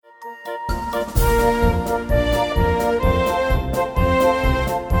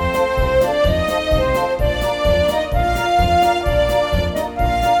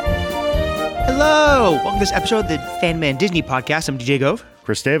to this episode of the Fan Man Disney podcast. I'm DJ Gove.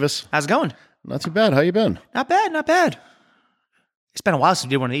 Chris Davis. How's it going? Not too bad. How you been? Not bad, not bad. It's been a while since we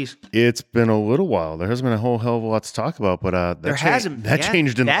did one of these. It's been a little while. There hasn't been a whole hell of a lot to talk about, but that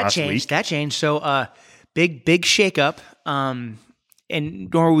changed in the last week. That changed. So big shakeup. And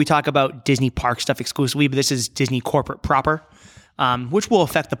normally we talk about Disney park stuff exclusively, but this is Disney corporate proper, which will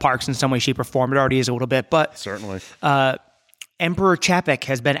affect the parks in some way, shape, or form. It already is a little bit, but certainly. Emperor Chapek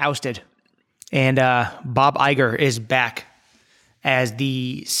has been ousted, and Bob Iger is back as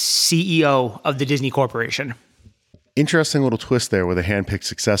the CEO of the Disney Corporation. Interesting little twist there where the handpicked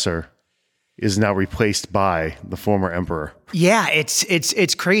successor is now replaced by the former emperor. Yeah,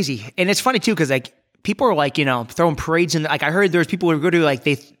 it's crazy. And it's funny too, because like people are like, throwing parades in like I heard there's people who go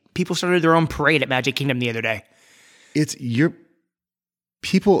to people started their own parade at Magic Kingdom the other day.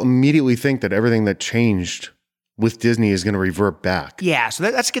 People immediately think that everything that changed with Disney is going to revert back. Yeah, so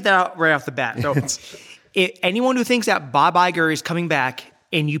let's get that out right off the bat. So anyone who thinks that Bob Iger is coming back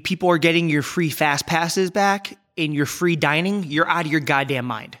and you people are getting your free fast passes back and your free dining, you're out of your goddamn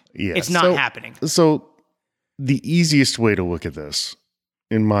mind. Yeah, it's not happening. So the easiest way to look at this,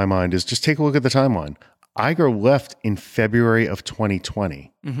 in my mind, is just take a look at the timeline. Iger left in February of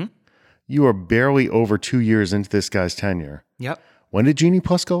 2020. Mm-hmm. You are barely over 2 years into this guy's tenure. Yep. When did Genie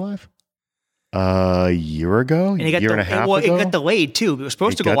Plus go live? A year ago? And year and a half ago? It got delayed too. It was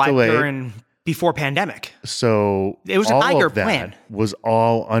supposed to go live before pandemic. So it was an Iger plan. Was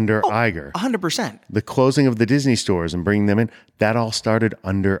all under Iger. 100%. The closing of the Disney stores and bringing them in, that all started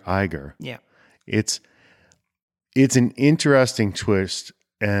under Iger. Yeah. It's an interesting twist,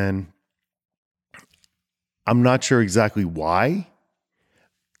 and I'm not sure exactly why.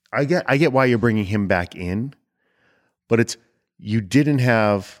 I get why you're bringing him back in, but you didn't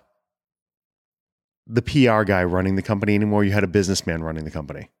have the PR guy running the company anymore. You had a businessman running the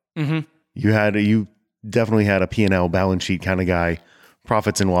company. Mm-hmm. You definitely had a P&L balance sheet kind of guy,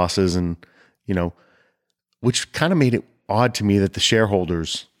 profits and losses, and which kind of made it odd to me that the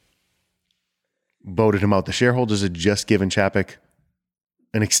shareholders voted him out. The shareholders had just given Chapek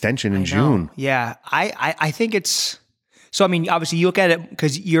an extension in June. Yeah, I think it's. So, I mean, obviously you look at it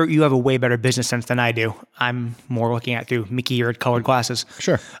because you have a way better business sense than I do. I'm more looking at it through Mickey eared colored glasses.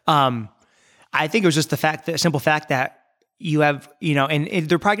 Sure. I think it was just the simple fact that you have, and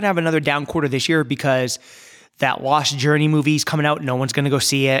they're probably going to have another down quarter this year because that Lost Journey movie is coming out. No one's going to go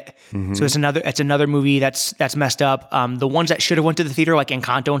see it. Mm-hmm. So it's another movie that's messed up. The ones that should have went to the theater, like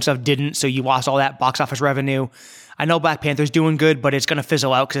Encanto and stuff, didn't. So you lost all that box office revenue. I know Black Panther's doing good, but it's going to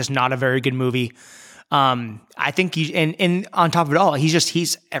fizzle out because it's not a very good movie. I think and on top of it all,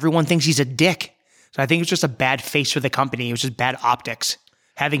 everyone thinks he's a dick. So I think it's just a bad face for the company. It was just bad optics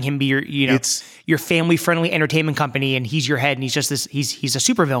having him be your family friendly entertainment company, and he's your head, and he's just he's a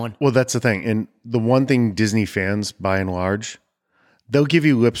supervillain. Well, that's the thing. And the one thing Disney fans, by and large, they'll give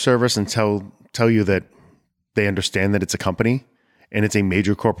you lip service and tell you that they understand that it's a company and it's a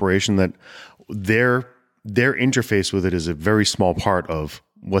major corporation, that their interface with it is a very small part of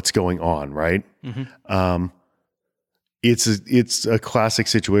what's going on, right? Mm-hmm. It's a classic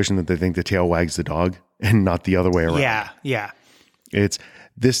situation that they think the tail wags the dog and not the other way around. Yeah.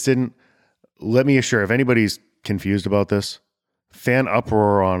 Let me assure, if anybody's confused about this, fan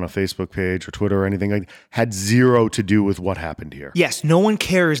uproar on a Facebook page or Twitter or anything like that had zero to do with what happened here. Yes, no one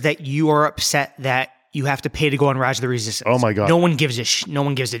cares that you are upset that you have to pay to go on Rise of the Resistance. Oh my God. No one gives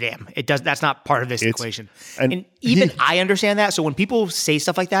a damn. That's not part of this equation. And even I understand that. So when people say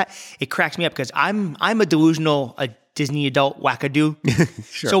stuff like that, it cracks me up because I'm a delusional, a Disney adult wackadoo.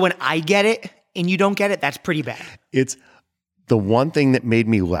 Sure. So when I get it and you don't get it, that's pretty bad. It's the one thing that made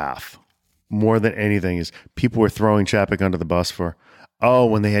me laugh more than anything is people were throwing Chapek under the bus for,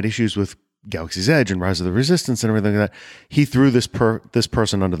 when they had issues with Galaxy's Edge and Rise of the Resistance and everything like that, he threw this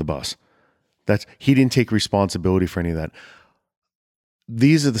person under the bus. He didn't take responsibility for any of that.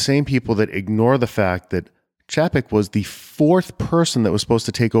 These are the same people that ignore the fact that Chapek was the fourth person that was supposed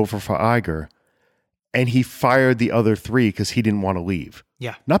to take over for Iger, and he fired the other three because he didn't want to leave.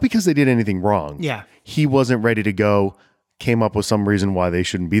 Yeah. Not because they did anything wrong. Yeah. He wasn't ready to go, came up with some reason why they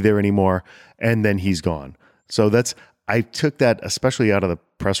shouldn't be there anymore, and then he's gone. So I took that especially out of the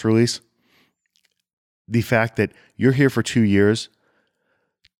press release. The fact that you're here for 2 years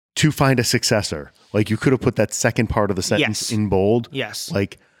to find a successor. Like, you could have put that second part of the sentence in bold. Yes.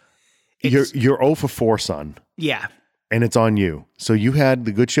 Like, you're 0 for 4, son. Yeah. And it's on you. So you had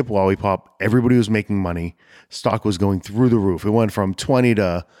the good ship Lollipop. Everybody was making money. Stock was going through the roof. It went from 20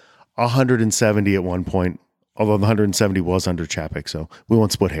 to 170 at one point, although the 170 was under Chapek, so we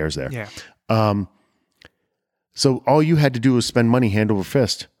won't split hairs there. Yeah. So all you had to do was spend money hand over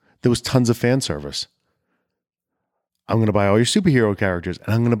fist. There was tons of fan service. I'm going to buy all your superhero characters,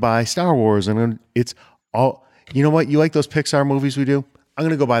 and I'm going to buy Star Wars, and it's all. You know what? You like those Pixar movies we do? I'm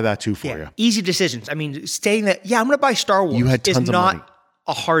going to go buy that too for you. Easy decisions. I mean, saying that, I'm going to buy Star Wars You had is tons of not money.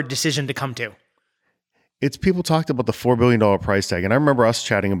 a hard decision to come to. It's people talked about the $4 billion price tag, and I remember us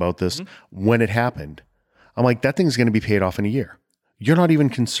chatting about this when it happened. I'm like, that thing's going to be paid off in a year. You're not even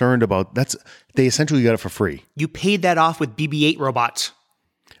concerned about that's. They essentially got it for free You paid that off with BB-8 robots.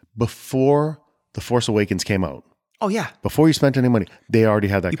 before The Force Awakens came out. Oh, yeah. Before you spent any money, they already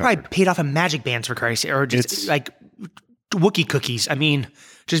had that You covered. probably paid off in magic bands for Christ's sake, or just It's- like Wookiee cookies. I mean,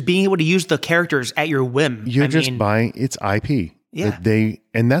 just being able to use the characters at your whim. You're I just mean, buying it's IP. Yeah.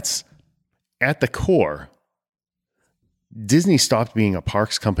 And that's at the core. Disney stopped being a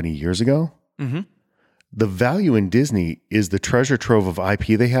parks company years ago. Mm-hmm. The value in Disney is the treasure trove of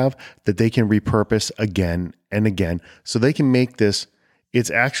IP they have that they can repurpose again and again. So they can make this, it's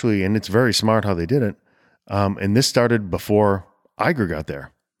actually, and it's very smart how they did it. And this started before Iger got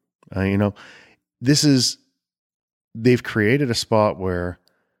there. They've created a spot where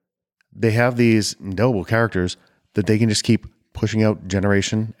they have these indelible characters that they can just keep pushing out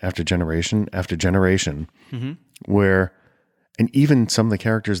generation after generation after generation. Mm-hmm. And even some of the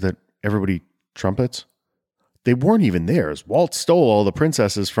characters that everybody trumpets, they weren't even theirs. Walt stole all the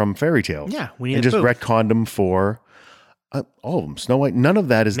princesses from fairy tales. Yeah, we need and a just boo. retconned them for all of them. Snow White, none of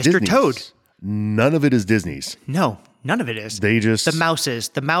that is Mr. Disney's. Toad. None of it is Disney's. No, none of it is. They just The mouses,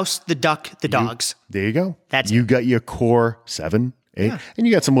 the mouse, the duck, the dogs. There you go. That's you got your core 7, 8, and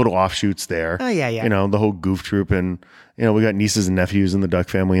you got some little offshoots there. Oh, yeah, yeah. The whole Goof Troop, and we got nieces and nephews in the Duck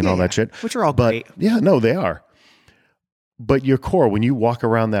family and all that shit. Which are all but, great. Yeah, no, they are. But your core, when you walk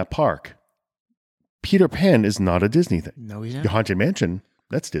around that park, Peter Pan is not a Disney thing. No, he's Your not. Haunted Mansion,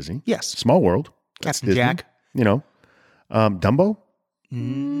 that's Disney. Yes. Small World, that's Captain Disney. Jack. Dumbo.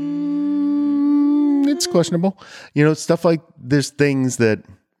 It's questionable. Stuff like there's things that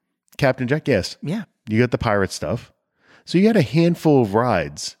Captain Jack, yes. Yeah. You got the pirate stuff. So you had a handful of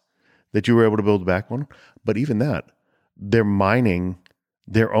rides that you were able to build back on. But even that, they're mining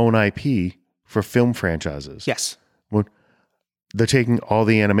their own IP for film franchises. Yes. Well, they're taking all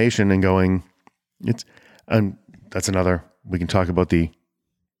the animation and going, and that's another, we can talk about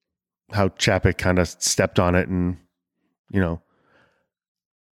how Chapek kind of stepped on it and,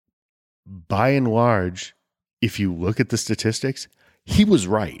 by and large, if you look at the statistics, he was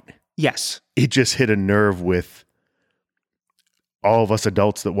right. Yes. It just hit a nerve with all of us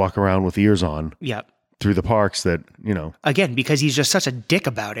adults that walk around with ears on Yeah. through the parks that, Again, because he's just such a dick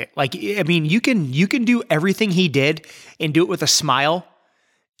about it. Like, I mean, you can do everything he did and do it with a smile,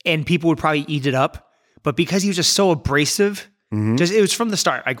 and people would probably eat it up. But because he was just so abrasive, it was from the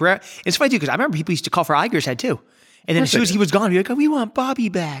start. It's funny too, because I remember people used to call for Iger's head too. And then as soon as he was gone, we'd be like, oh, we want Bobby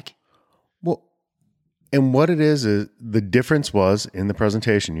back. well, and what it is the difference was in the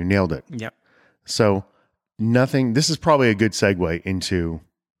presentation. You nailed it. Yep. So this is probably a good segue into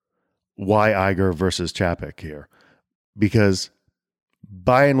why Iger versus Chapek here. Because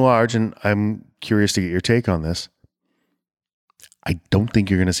by and large, and I'm curious to get your take on this, I don't think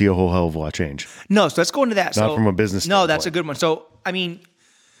you're going to see a whole hell of a lot change. No, so let's go into that. Not from a business No, that's a standpoint. good one. So, I mean,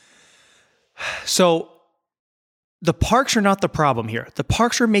 the parks are not the problem here. The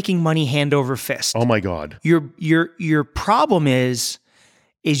parks are making money hand over fist. Oh my God. Your problem is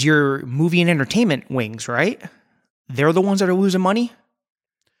your movie and entertainment wings, right? They're the ones that are losing money.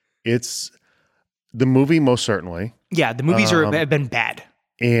 It's the movie, most certainly. Yeah, the movies have been bad,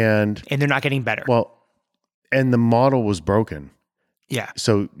 And and they're not getting better. and the model was broken. Yeah,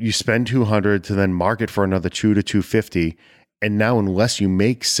 So you spend 200 to then market for another 2 to 250. And now, unless you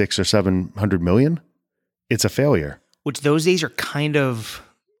make 6 or 700 million, it's a failure. which those days are kind of,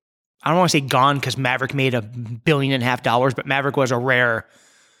 I don't want to say gone because Maverick made $1.5 billion, but Maverick was a rare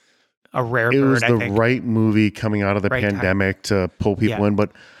It bird, was I the think. right movie coming out of the Right time. pandemic to pull people Yeah. in.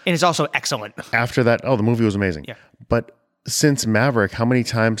 But And it's also excellent. after that, the movie was amazing. Yeah. But since Maverick, how many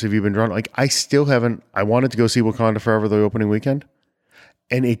times have you been drawn? Like, I still haven't. I wanted to go see Wakanda Forever the opening weekend,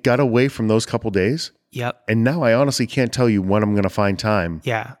 and it got away from those couple days. Yep. And now I honestly can't tell you when I'm going to find time.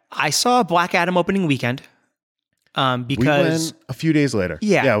 Yeah. I saw Black Adam opening weekend We because, went a few days later.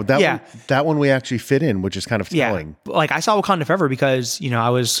 Yeah, yeah. That one we actually fit in, which is kind of yeah, telling. like I saw Wakanda Forever because, I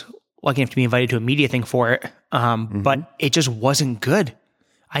was lucky enough to be invited to a media thing for it. But it just wasn't good.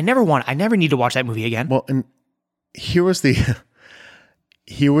 I never need to watch that movie again. Well, and here was the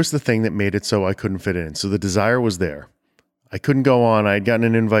thing that made it so I couldn't fit in. So the desire was there. I couldn't go on. I had gotten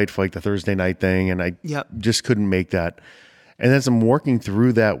an invite for like the Thursday night thing, and I Yep. just couldn't make that. And as I'm working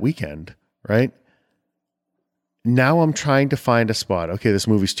through that weekend, right? now I'm trying to find a spot. Okay, this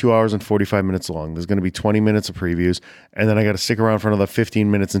movie's 2 hours and 45 minutes long. There's going to be 20 minutes of previews, and then I got to stick around for another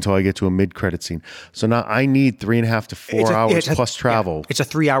 15 minutes until I get to a mid-credit scene. So now I need 3.5 to 4 hours plus travel. Yeah, it's a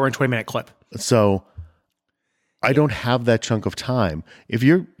 3 hour and 20 minute clip. So I don't have that chunk of time. If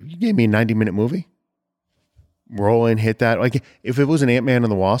you gave me a 90-minute movie, roll in, hit that. Like if it was an Ant-Man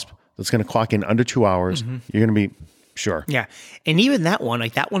and the Wasp that's going to clock in under 2 hours, you're going to be sure. Yeah. And even that one,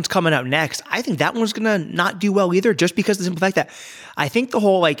 like that one's coming up next. I think that one's going to not do well either, just because of the simple fact that I think the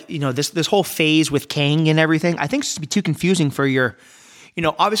whole, like, you know, this whole phase with Kang and everything, I think it's going to be too confusing for your, you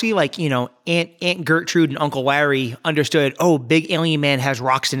know, obviously, like, you know, Aunt Gertrude and Uncle Larry understood, oh, big alien man has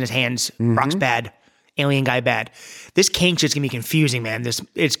rocks in his hands. Rocks bad. Alien guy bad. This Kang shit's going to be confusing, man.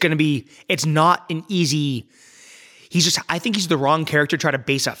 It's not an easy, I think he's the wrong character to try to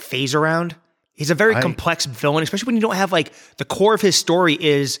base a phase around. He's a very complex villain, especially when you don't have, like, the core of his story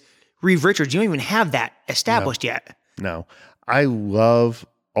is Reeve Richards. You don't even have that established yet. No. I love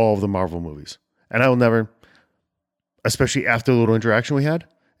all of the Marvel movies. And I will never, especially after the little interaction we had,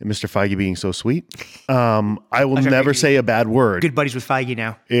 and Mr. Feige being so sweet, I will never say a bad word. Good buddies with Feige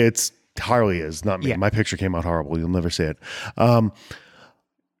now. It's Harley is, not me. Yeah. My picture came out horrible. You'll never say it.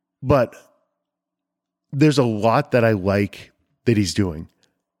 But there's a lot that I like that he's doing.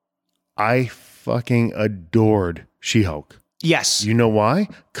 I fucking adored She-Hulk. Yes. You know why?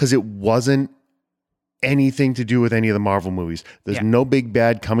 Because it wasn't anything to do with any of the Marvel movies. There's no big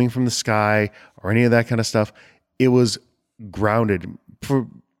bad coming from the sky or any of that kind of stuff. It was grounded for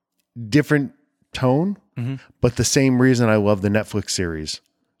different tone, but the same reason I love the Netflix series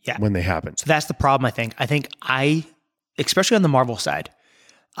when they happen. So that's the problem, I think. I think especially on the Marvel side,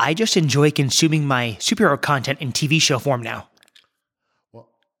 I just enjoy consuming my superhero content in TV show form now. Well,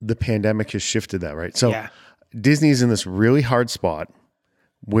 the pandemic has shifted that, right? So Disney's in this really hard spot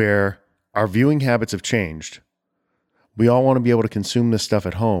where our viewing habits have changed. We all want to be able to consume this stuff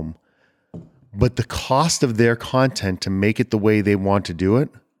at home, but the cost of their content to make it the way they want to do it,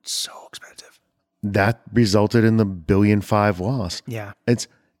 so expensive. That resulted in the $1.5 billion loss. Yeah.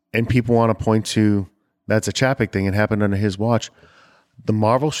 And people want to point to, that's a Chapek thing. It happened under his watch. The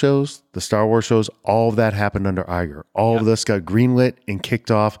Marvel shows, the Star Wars shows, all of that happened under Iger. All of this got greenlit and kicked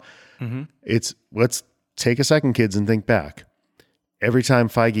off. Let's take a second, kids, and think back. Every time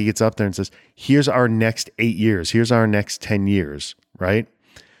Feige gets up there and says, here's our next 8 years, here's our next 10 years, right?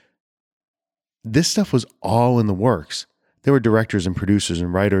 This stuff was all in the works. There were directors and producers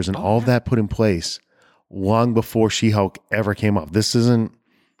and writers and all of that put in place long before She-Hulk ever came up. This isn't,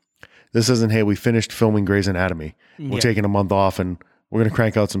 hey, we finished filming Grey's Anatomy. We're taking a month off and we're going to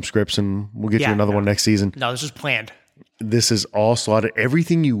crank out some scripts and we'll get you another one next season. No, this was planned. This is all slotted.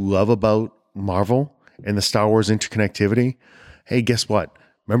 Everything you love about Marvel and the Star Wars interconnectivity. Hey, guess what?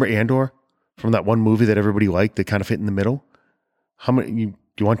 Remember Andor from that one movie that everybody liked that kind of fit in the middle? How many,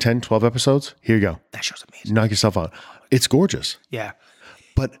 you want 10, 12 episodes? Here you go. That show's amazing. Knock yourself out. It's gorgeous. Yeah.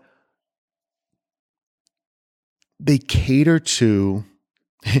 But they cater to,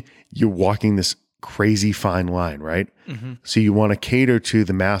 you're walking this crazy fine line, right? So you want to cater to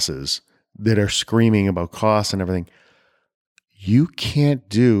the masses that are screaming about costs and everything. You can't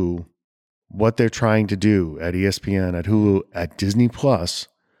do what they're trying to do at ESPN, at Hulu, at Disney Plus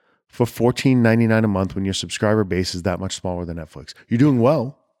for $14.99 a month when your subscriber base is that much smaller than Netflix. You're doing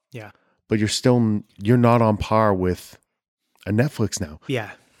well. Yeah. But you're not on par with a Netflix now.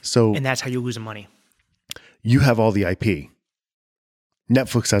 Yeah. So, and that's how you're losing money. You have all the IP.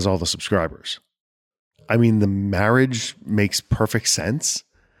 Netflix has all the subscribers. I mean, the marriage makes perfect sense,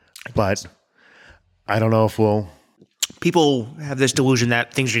 but I don't know if people have this delusion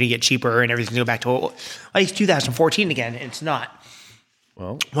that things are going to get cheaper and everything's going to go back to like 2014 again. And it's not.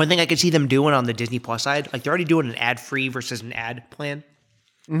 Well, one thing I could see them doing on the Disney Plus side, like they're already doing an ad-free versus an ad plan.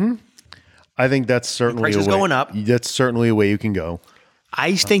 I think that's certainly prices going up. That's certainly a way you can go.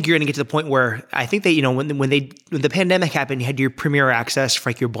 I think you're going to get to the point where I think that, you know, when the pandemic happened, you had your Premier Access for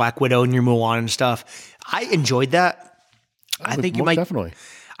like your Black Widow and your Mulan and stuff. I enjoyed that. I think you might definitely.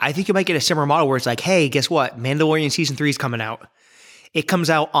 I think you might get a similar model where it's like, hey, guess what? Mandalorian season 3 is coming out. It comes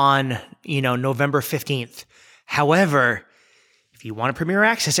out on, you know, November 15th. However, if you want to Premier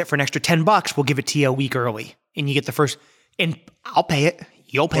Access it for an extra $10, we'll give it to you a week early, and you get the first. And I'll pay it.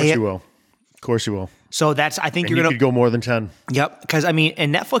 You'll pay it. Of course you will. Of course you will. So that's, I think and you're going to go more than 10. Yep. Because I mean,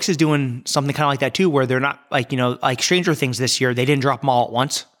 and Netflix is doing something kind of like that too, where they're not like, you know, like Stranger Things this year, they didn't drop them all at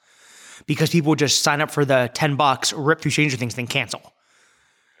once because people would just sign up for the $10, rip through Stranger Things, then cancel.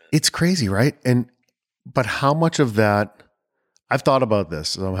 It's crazy, right? But how much of that, I've thought about this,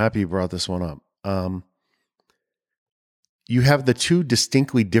 so I'm happy you brought this one up. You have the two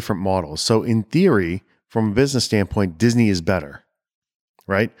distinctly different models. So in theory, from a business standpoint, Disney is better,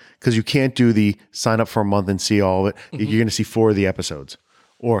 right? Because you can't do the sign up for a month and see all of it. You're going to see 4 of the episodes,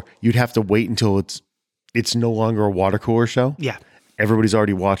 or you'd have to wait until it's no longer a water cooler show. Yeah. Everybody's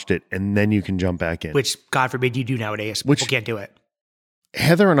already watched it, and then you can jump back in. Which, God forbid, you do nowadays. People can't do it.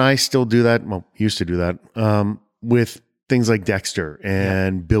 Heather and I still do that. Well, used to do that with things like Dexter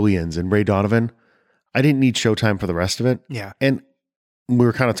and Billions and Ray Donovan. I didn't need Showtime for the rest of it. Yeah. And we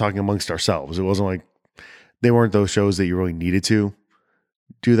were kind of talking amongst ourselves. It wasn't like they weren't those shows that you really needed to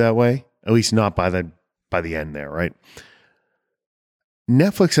do that way. At least not by the end there, right?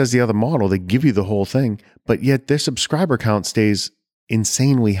 Netflix has the other model. They give you the whole thing, but yet their subscriber count stays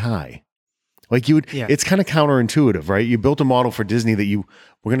insanely high. Like it's kind of counterintuitive, right? You built a model for Disney that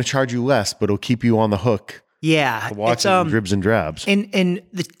we're going to charge you less, but it'll keep you on the hook. Yeah. To watch it in dribs and drabs. And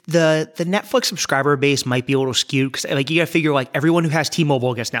the Netflix subscriber base might be a little skewed because like you got to figure like everyone who has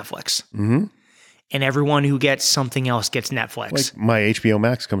T-Mobile gets Netflix. Mm-hmm. And everyone who gets something else gets Netflix. Like my HBO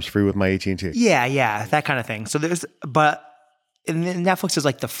Max comes free with my AT&T. Yeah, that kind of thing. So and then Netflix is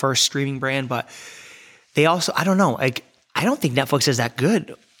like the first streaming brand, but they also, I don't know, like I don't think Netflix is that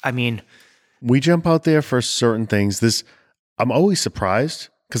good. I mean, we jump out there for certain things. I'm always surprised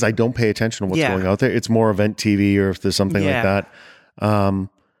because I don't pay attention to what's going out there. It's more event TV or if there's something like that. Some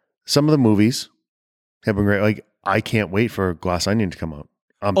of the movies have been great. Like I can't wait for Glass Onion to come out.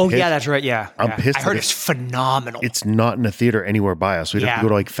 Yeah, that's right. Yeah. I'm pissed. I heard it's phenomenal. It's not in a theater anywhere by us. We'd have to go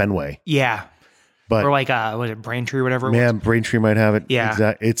to like Fenway. Yeah. But, or like, was it Braintree or whatever? Man, Braintree might have it.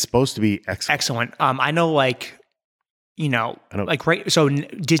 Yeah. It's supposed to be excellent. Excellent. I know like, so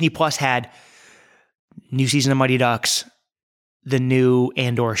Disney Plus had new season of Mighty Ducks, the new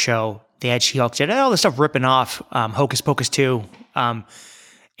Andor show. They had She-Hulk. They had all this stuff ripping off Hocus Pocus 2. And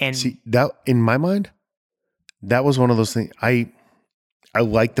see, that in my mind, that was one of those things. I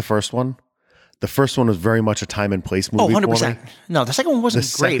liked the first one. The first one was very much a time and place movie. 100%. No, the second one wasn't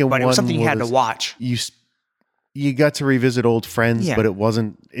great, but it was something you had to watch. You got to revisit old friends, but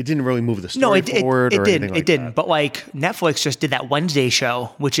it didn't really move the story forward. It didn't. But like Netflix just did that Wednesday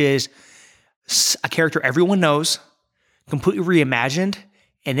show, which is a character everyone knows, completely reimagined,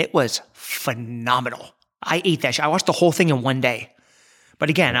 and it was phenomenal. I ate that show. I watched the whole thing in one day. But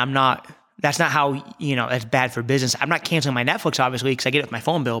again, that's not how, that's bad for business. I'm not canceling my Netflix, obviously, because I get it with my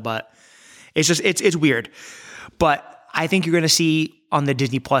phone bill, but it's just, it's weird. But I think you're going to see on the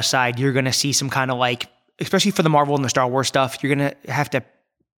Disney Plus side, you're going to see some kind of like, especially for the Marvel and the Star Wars stuff, you're going to have to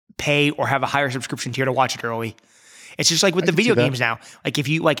pay or have a higher subscription tier to watch it early. It's just like with the video games now. Like if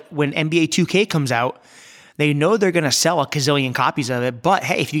you, like when NBA 2K comes out, they know they're going to sell a gazillion copies of it. But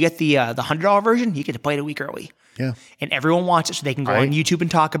hey, if you get the $100 version, you get to play it a week early. Yeah. And everyone wants it so they can go on YouTube and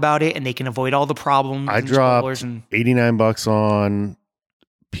talk about it and they can avoid all the problems. I dropped $89 on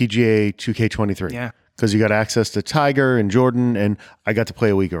PGA 2K23. Yeah. Because you got access to Tiger and Jordan, and I got to play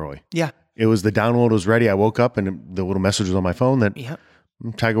a week early. Yeah. It was the download was ready. I woke up and the little message was on my phone that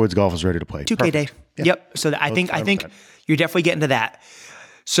Tiger Woods golf is ready to play. 2K Perfect. day. Yeah. Yep. So I think you're definitely getting to that.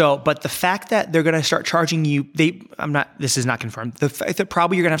 So, but the fact that they're going to start charging you, this is not confirmed. The fact that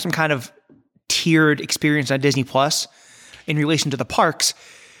probably you're going to have some kind of tiered experience on Disney Plus in relation to the parks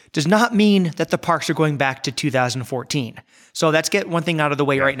does not mean that the parks are going back to 2014. So let's get one thing out of the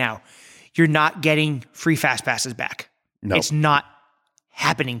way right now. You're not getting free fast passes back. No. It's not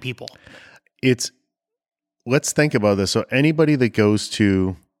happening, people. Let's think about this. So anybody that goes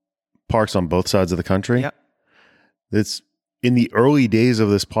to parks on both sides of the country, that's in the early days of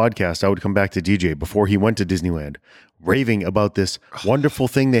this podcast, I would come back to DJ before he went to Disneyland, raving about this wonderful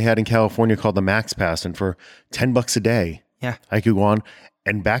thing they had in California called the Max Pass. And for $10 a day, I could go on.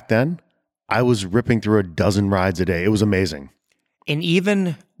 And back then, I was ripping through a dozen rides a day. It was amazing. And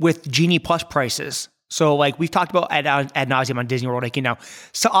even with Genie Plus prices, so like we've talked about ad nauseum on Disney World,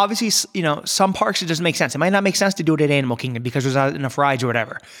 so obviously, some parks it doesn't make sense. It might not make sense to do it at Animal Kingdom because there's not enough rides or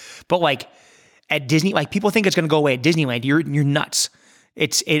whatever. But like at Disney, like people think it's going to go away at Disneyland. You're nuts.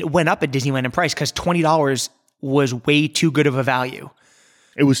 It went up at Disneyland in price because $20 was way too good of a value.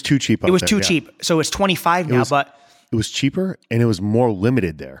 It was too cheap. It was too cheap. So it's $25 now, but it was cheaper and it was more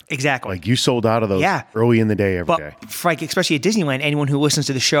limited there. Exactly. Like you sold out of those early in the day every day. But especially at Disneyland, anyone who listens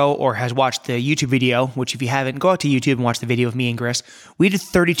to the show or has watched the YouTube video, which if you haven't, go out to YouTube and watch the video of me and Chris. We did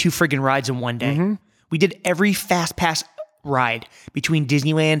 32 friggin' rides in one day. Mm-hmm. We did every Fast Pass ride between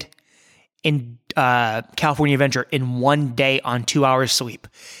Disneyland and California Adventure in one day on 2 hours sleep.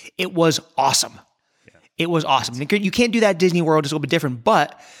 It was awesome. Yeah. It was awesome. You can't do that at Disney World. It's a little bit different,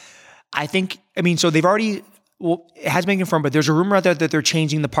 but so they've already... Well, it has been confirmed, but there's a rumor out there that they're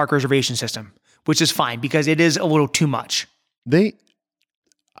changing the park reservation system, which is fine because it is a little too much.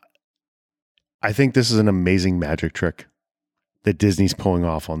 I think this is an amazing magic trick that Disney's pulling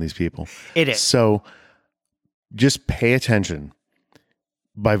off on these people. It is. So just pay attention.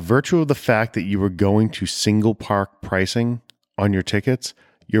 By virtue of the fact that you were going to single park pricing on your tickets,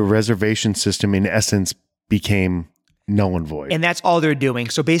 your reservation system in essence became null and void. And that's all they're doing.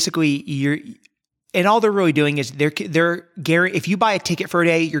 So basically, all they're really doing is if you buy a ticket for a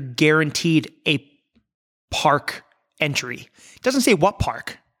day, you're guaranteed a park entry. It doesn't say what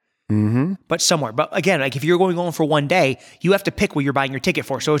park, but somewhere. But again, like if you're going for one day, you have to pick what you're buying your ticket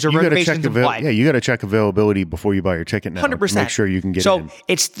for. So it's a reservation applied. Yeah, you got to check availability before you buy your ticket now. 100%. To make sure you can get in.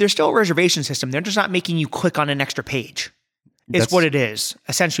 So there's still a reservation system. They're just not making you click on an extra page. It's what it is.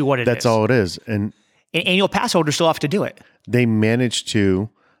 Essentially what it is. That's all it is. And annual pass holders still have to do it. They managed to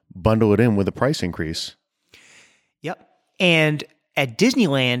bundle it in with a price increase. Yep. And at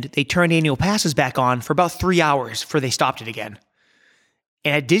Disneyland, they turned annual passes back on for about 3 hours before they stopped it again.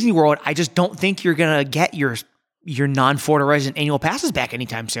 And at Disney World, I just don't think you're going to get your non-Florida resident annual passes back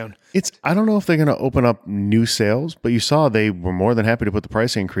anytime soon. I don't know if they're going to open up new sales, but you saw they were more than happy to put the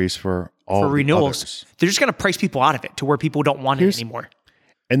price increase for all renewals. Others. They're just going to price people out of it to where people don't want it anymore.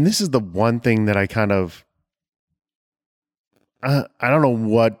 And this is the one thing that I kind of, I don't know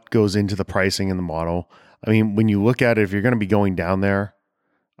what goes into the pricing and the model. I mean, when you look at it, if you're going to be going down there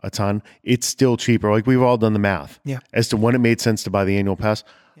a ton, it's still cheaper. Like we've all done the math as to when it made sense to buy the annual pass.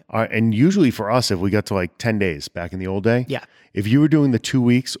 And usually for us, if we got to like 10 days back in the old day, if you were doing the 2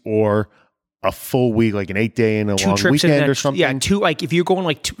 weeks or a full week, like an 8-day and a long weekend or something. Yeah, like if you're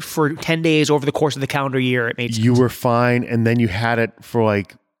going for 10 days over the course of the calendar year, it made sense. You were fine. And then you had it for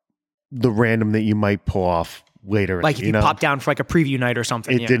like the random that you might pull off later. Like if you pop down for like a preview night or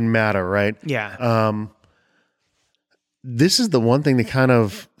something. It didn't matter, right? Yeah. This is the one thing that kind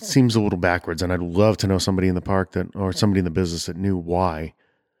of seems a little backwards, and I'd love to know somebody in the park or somebody in the business that knew why.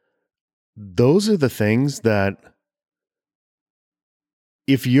 Those are the things that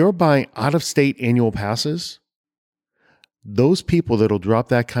if you're buying out-of-state annual passes, those people that'll drop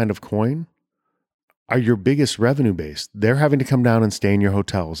that kind of coin are your biggest revenue base. They're having to come down and stay in your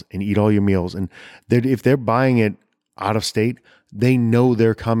hotels and eat all your meals. And if they're buying it out of state, they know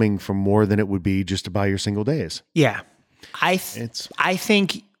they're coming for more than it would be just to buy your single days. Yeah. I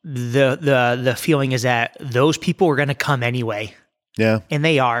think the feeling is that those people are going to come anyway. Yeah. And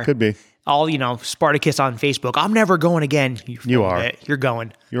they are. Could be. All, Spartacus on Facebook. I'm never going again. You are. You're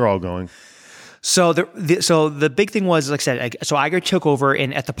going. You're all going. So the big thing was, like I said, so Iger took over,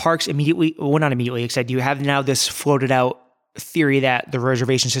 and at the parks immediately, well, not immediately, like I said, you have now this floated out theory that the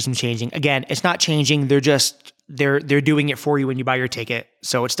reservation system's changing. Again, it's not changing. They're doing it for you when you buy your ticket.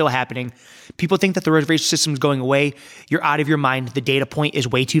 So it's still happening. People think that the reservation system is going away. You're out of your mind. The data point is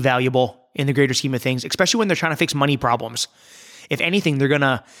way too valuable in the greater scheme of things, especially when they're trying to fix money problems. If anything, they're going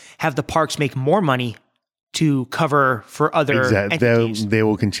to have the parks make more money to cover for other entities. They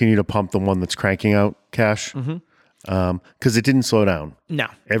will continue to pump the one that's cranking out cash because it didn't slow down. No.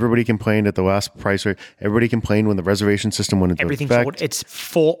 Everybody complained at the last price rate. Everybody complained when the reservation system went into Everything's effect. sold. It's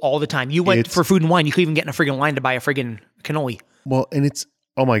full all the time. You went for Food and Wine. You couldn't even get in a friggin' line to buy a friggin' cannoli. Well, and it's,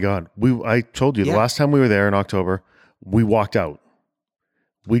 oh my God. I told you the last time we were there in October, we walked out.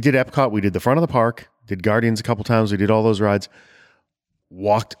 We did Epcot. We did the front of the park, did Guardians a couple times. We did all those rides.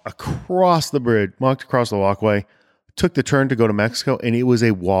 Walked across the bridge, walked across the walkway, took the turn to go to Mexico, and it was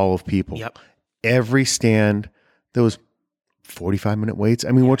a wall of people. Yep. Every stand, there was 45-minute waits.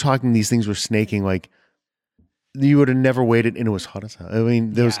 I mean, we're talking these things were snaking like you would have never waited, and it was hot as hell. I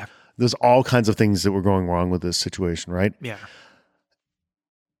mean, there's all kinds of things that were going wrong with this situation, right? Yeah.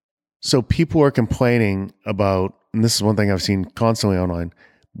 So people are complaining about, and this is one thing I've seen constantly online,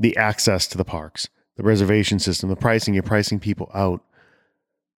 the access to the parks, the reservation system, the pricing, you're pricing people out.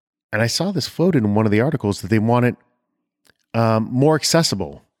 And I saw this floated in one of the articles that they want it more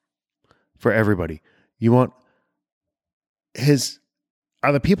accessible for everybody. Are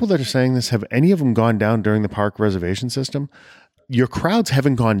the people that are saying this, have any of them gone down during the park reservation system? Your crowds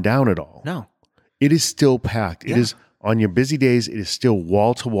haven't gone down at all. No. It is still packed. It is on your busy days, it is still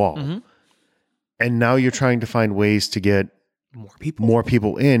wall to wall. Mm-hmm. And now you're trying to find ways to get more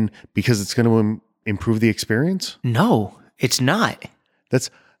people in because it's going to improve the experience? No, it's not.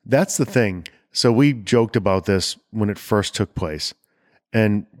 That's the thing. So we joked about this when it first took place.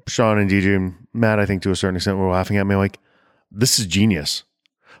 And Sean and DJ and Matt, I think to a certain extent, were laughing at me like, this is genius.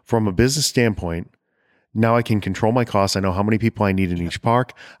 From a business standpoint, now I can control my costs. I know how many people I need in each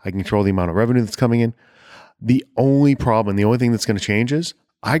park. I can control the amount of revenue that's coming in. The only problem, the only thing that's going to change is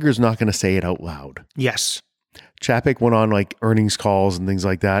Iger's not going to say it out loud. Yes. Chapek went on like earnings calls and things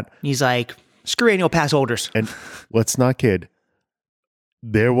like that. He's like, screw annual pass holders. And let's not kid.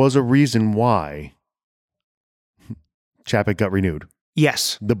 there was a reason why Chapek got renewed.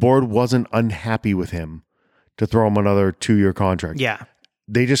 Yes. The board wasn't unhappy with him to throw him another 2-year contract. Yeah.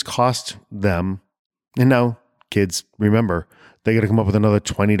 They just cost them. And now, kids, remember, they got to come up with another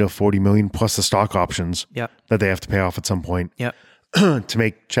 20 to 40 million plus the stock options Yep. that they have to pay off at some point Yep. to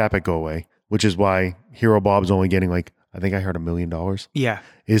make Chapek go away, which is why Hero Bob's only getting like, I think I heard $1 million. Yeah.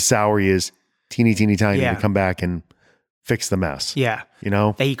 His salary is teeny tiny Yeah. to come back and fix the mess. Yeah. You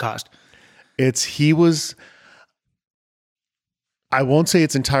know, That he caused. I won't say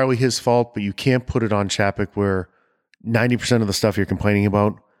it's entirely his fault, but you can't put it on Chapek where 90% of the stuff you're complaining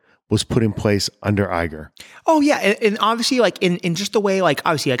about was put in place under Iger. Oh yeah, and obviously, like in just the way, like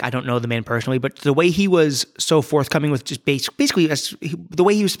obviously, like I don't know the man personally, but the way he was so forthcoming with just basically the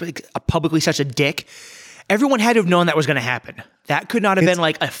way he was publicly such a dick, everyone had to have known that was going to happen. That could not have been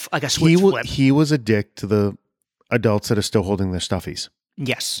like a switch flip. He was a dick to the adults that are still holding their stuffies.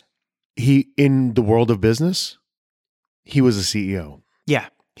 Yes. He, in the world of business, he was a CEO. Yeah.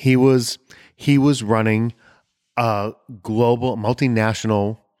 He was running a global,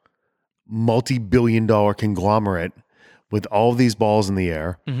 multinational, multi-billion-dollar conglomerate with all of these balls in the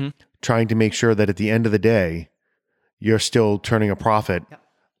air, trying to make sure that at the end of the day, you're still turning a profit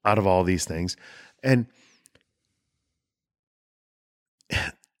out of all these things. And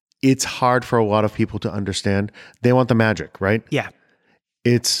it's hard for a lot of people to understand. They want the magic, right? Yeah.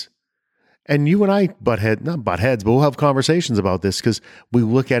 And you and I not butt heads, but we'll have conversations about this because we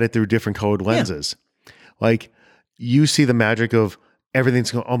look at it through different colored lenses. Like you see the magic of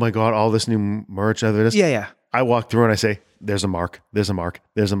everything's going, oh my God, all this new merch. Yeah. I walk through and I say, there's a mark, there's a mark,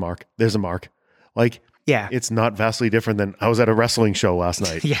 there's a mark, there's a mark. Like, Yeah. it's not vastly different than I was at a wrestling show last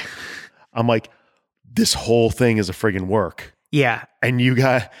night. Yeah. I'm like, this whole thing is a friggin' work. Yeah. And you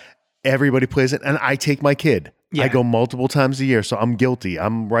got, everybody plays it. And I take my kid. Yeah. I go multiple times a year. So I'm guilty.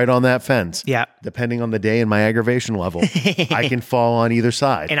 I'm right on that fence. Yeah. Depending on the day and my aggravation level, I can fall on either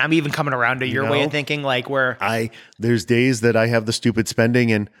side. And I'm even coming around to your way know? of thinking, like where There's days that I have the stupid spending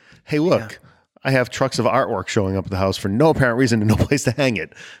and, hey, look, I have trucks of artwork showing up at the house for no apparent reason and no place to hang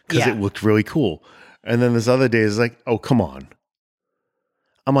it because it looked really cool. And then there's other days like, oh, come on.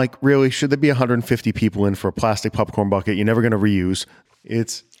 I'm like, really? Should there be 150 people in for a plastic popcorn bucket you're never going to reuse?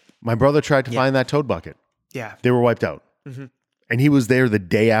 My brother tried to find that Toad bucket. Yeah. They were wiped out. And he was there the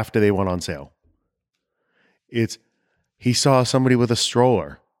day after they went on sale. He saw somebody with a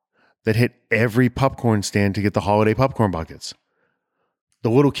stroller that hit every popcorn stand to get the holiday popcorn buckets. The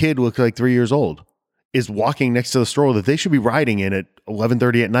little kid looked like 3 years old, is walking next to the stroller that they should be riding in at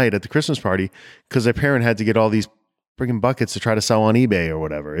 11:30 at night at the Christmas party because their parent had to get all these freaking buckets to try to sell on eBay or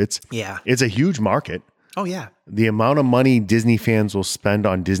whatever. It's a huge market. Oh yeah. The amount of money Disney fans will spend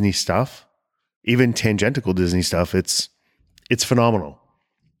on Disney stuff, even tangential Disney stuff, it's phenomenal.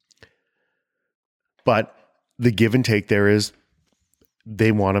 But the give and take there is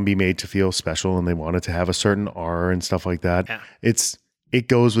they want to be made to feel special and they want it to have a certain aura and stuff like that. Yeah. It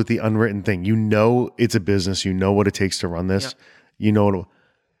goes with the unwritten thing. You know it's a business. You know what it takes to run this. Yep. You know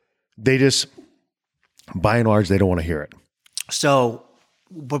they just, by and large, they don't want to hear it. So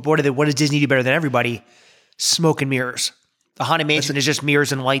what does Disney do better than everybody? Smoke and mirrors. The Haunted Mansion is just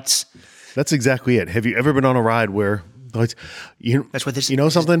mirrors and lights. That's exactly it. Have you ever been on a ride where that's what this. You know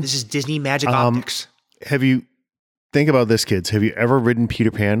something? This is Disney magic optics. Think about this, kids. Have you ever ridden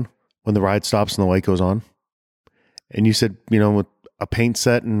Peter Pan when the ride stops and the light goes on? And you said, with a paint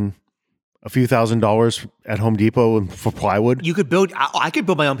set and a few $1,000s at Home Depot and for plywood. You could build. I could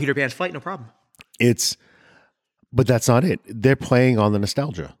build my own Peter Pan's flight, no problem. But that's not it. They're playing on the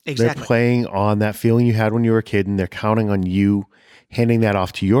nostalgia. Exactly. They're playing on that feeling you had when you were a kid, and they're counting on you handing that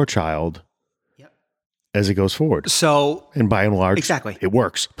off to your child as it goes forward. So, and by and large, exactly, it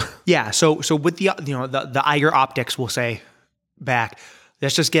works. Yeah. So with the the Iger optics, we'll say back.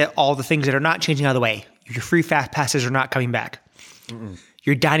 Let's just get all the things that are not changing out of the way. Your free fast passes are not coming back.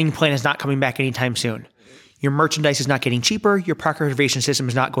 Your dining plan is not coming back anytime soon. Your merchandise is not getting cheaper. Your park reservation system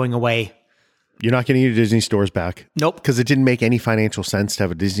is not going away. You're not getting your Disney stores back. Nope. Because it didn't make any financial sense to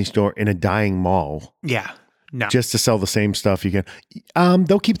have a Disney store in a dying mall. Yeah. No. Just to sell the same stuff you can.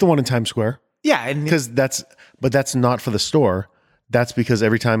 They'll keep the one in Times Square. Yeah. But that's not for the store. That's because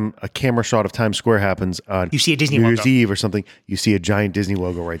every time a camera shot of Times Square happens on you see a Disney New Year's logo. Eve or something, you see a giant Disney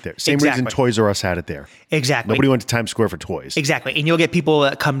logo right there. Same reason Toys R Us had it there. Exactly. Nobody went to Times Square for toys. Exactly. And you'll get people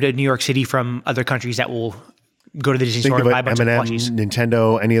that come to New York City from other countries that will go to the Disney store and buy a bunch of plushies.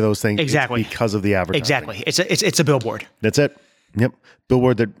 Nintendo, any of those things. Exactly. It's because of the advertising. Exactly. It's a billboard. That's it. Yep.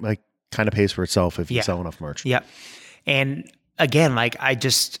 Billboard that kind of pays for itself if you sell enough merch. Yep. And again,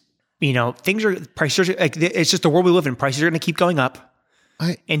 prices are it's just the world we live in. Prices are going to keep going up.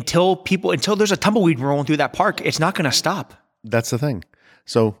 until there's a tumbleweed rolling through that park, it's not going to stop. That's the thing.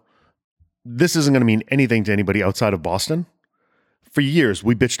 So this isn't going to mean anything to anybody outside of Boston. For years,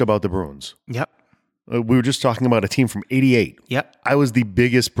 we bitched about the Bruins. Yep. We were just talking about a team from 88. Yep. I was the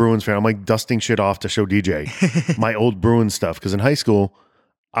biggest Bruins fan. I'm like dusting shit off to show DJ my old Bruins stuff. Because in high school,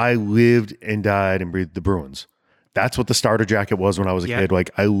 I lived and died and breathed the Bruins. That's what the starter jacket was when I was a kid.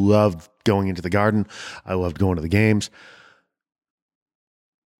 Like, I loved going into the Garden. I loved going to the games.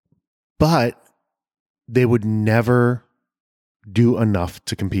 But they would never do enough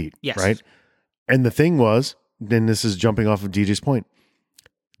to compete. Yes. Right? And the thing was, then this is jumping off of DJ's point,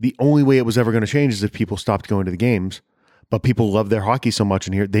 the only way it was ever going to change is if people stopped going to the games. But people love their hockey so much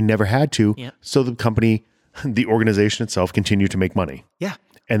in here, they never had to. Yeah. So the company, the organization itself, continued to make money. Yeah.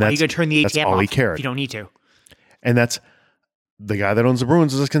 And that's, you could turn the that's ATM all off he cared. if you don't need to. And that's the guy that owns the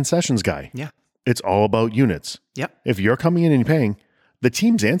Bruins is a concessions guy. Yeah. It's all about units. Yep. If you're coming in and paying, the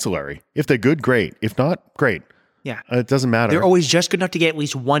team's ancillary. If they're good, great. If not, great. Yeah. It doesn't matter. They're always just good enough to get at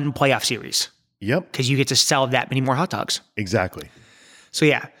least one playoff series. Yep. Because you get to sell that many more hot dogs. Exactly. So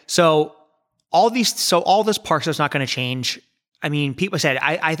yeah. So all this park stuff's not going to change. I mean, people said,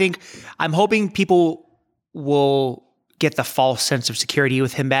 I think I'm hoping people will get the false sense of security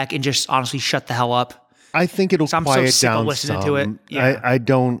with him back and just honestly shut the hell up. I think it'll I'm so quiet sick of down listening some. to it. Yeah. I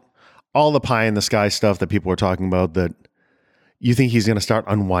don't, all the pie in the sky stuff that people are talking about, that you think he's going to start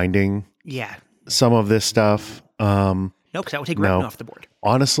unwinding Yeah. some of this stuff. No, because that would take revenue off the board.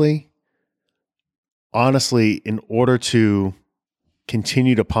 Honestly, in order to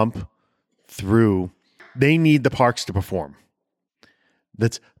continue to pump through, they need the parks to perform.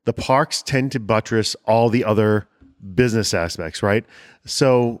 The parks tend to buttress all the other business aspects, right?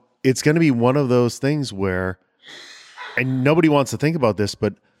 So it's going to be one of those things where, and nobody wants to think about this,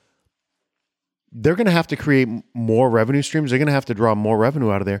 but they're going to have to create more revenue streams. They're going to have to draw more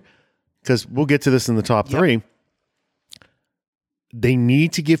revenue out of there, because we'll get to this in the top three. They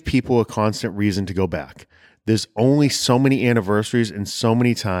need to give people a constant reason to go back. There's only so many anniversaries and so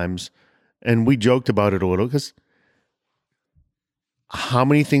many times, and we joked about it a little, because how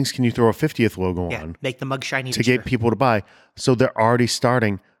many things can you throw a 50th logo on Make the mug shiny to get people to buy? So they're already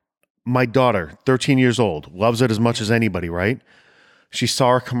starting. My daughter, 13 years old, loves it as much as anybody, right? She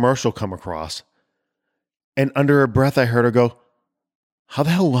saw a commercial come across, and under her breath, I heard her go, "How the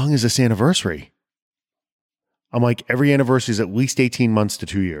hell long is this anniversary?" I'm like, every anniversary is at least 18 months to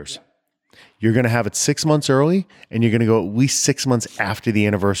 2 years. You're going to have it 6 months early, and you're going to go at least 6 months after the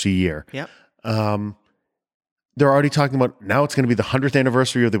anniversary year. Yep. They're already talking about, now it's going to be the 100th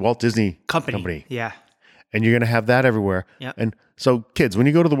anniversary of the Walt Disney Company. Yeah. And you're going to have that everywhere. Yep. And so, kids, when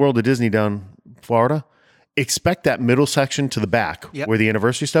you go to the World of Disney down Florida, expect that middle section to the back where the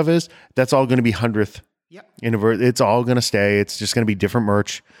anniversary stuff is. That's all going to be 100th. Yep. It's all going to stay. It's just going to be different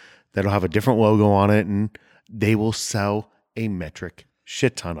merch that'll have a different logo on it, and they will sell a metric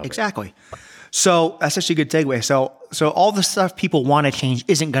shit ton of it. Exactly. So that's actually a good segue. So all the stuff people want to change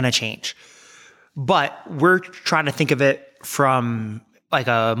isn't going to change, but we're trying to think of it from like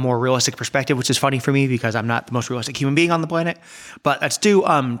a more realistic perspective, which is funny for me because I'm not the most realistic human being on the planet. But let's do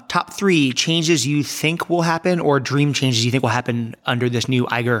top 3 changes you think will happen, or dream changes you think will happen under this new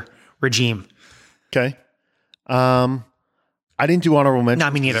Iger regime. Okay. I didn't do honorable mention.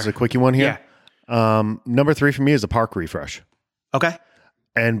 No, me neither. This is a quickie one here. Yeah. Number 3 for me is a park refresh. Okay.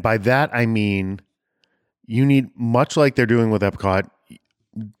 And by that, I mean, you need, much like they're doing with Epcot,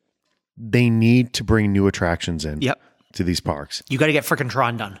 they need to bring new attractions in to these parks. You got to get frickin'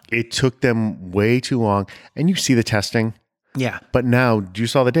 Tron done. It took them way too long. And you see the testing. Yeah. But now, you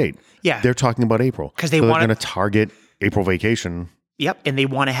saw the date. Yeah. They're talking about April. Because they're going to target April vacation. Yep. And they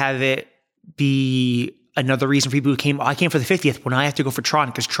want to have it be another reason for people who came. I came for the 50th. Well, now I have to go for Tron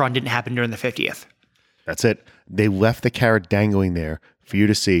because Tron didn't happen during the 50th. That's it. They left the carrot dangling there for you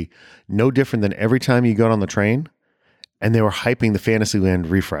to see. No different than every time you got on the train and they were hyping the Fantasyland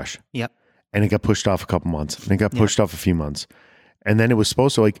refresh. Yep. And it got pushed off a couple months. And it got pushed off a few months. And then it was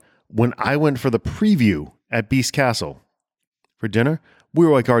supposed to, like, when I went for the preview at Beast Castle for dinner, we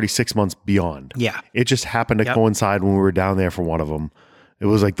were like already 6 months beyond. Yeah. It just happened to coincide when we were down there for one of them. It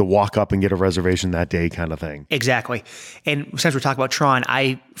was like the walk up and get a reservation that day kind of thing. Exactly. And since we're talking about Tron,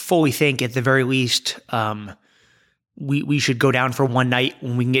 I fully think at the very least, we should go down for one night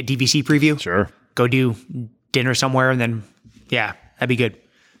when we can get DVC preview. Sure. Go do dinner somewhere and then, that'd be good.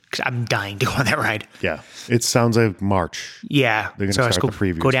 Because I'm dying to go on that ride. Yeah. It sounds like March. Yeah. They're going to start the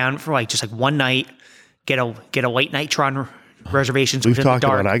previews. Go down for just one night, get a late night Tron reservations. We've talked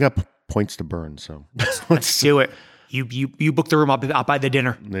about it. I got points to burn, so let's do it. You book the room. I'll buy the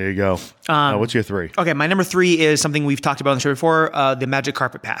dinner. There you go. What's your 3? Okay, my number 3 is something we've talked about on the show before, the Magic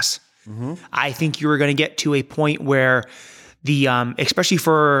Carpet Pass. I think you are going to get to a point where the, especially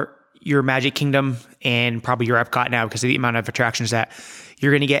for your Magic Kingdom and probably your Epcot now because of the amount of attractions that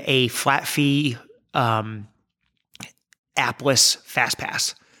you're going to get a flat fee, appless fast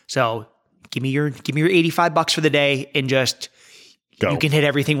pass. So give me your $85 for the day and just Go. You can hit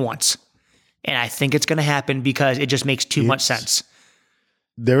everything once. And I think it's going to happen because it just makes too much sense.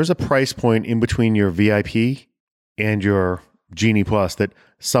 There's a price point in between your VIP and your Genie Plus that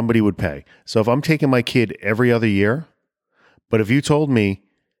somebody would pay. So if I'm taking my kid every other year, but if you told me,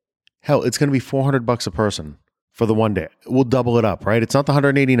 hell, it's going to be $400 a person for the one day, we'll double it up, right? It's not the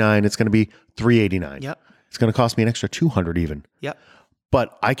 $189, it's going to be $389. Yep. It's going to cost me an extra $200 even. Yep.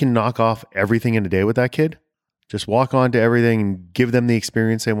 But I can knock off everything in a day with that kid. Just walk on to everything and give them the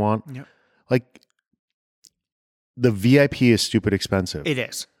experience they want. Yep. Like, the VIP is stupid expensive. It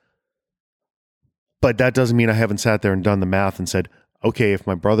is. But that doesn't mean I haven't sat there and done the math and said, okay, if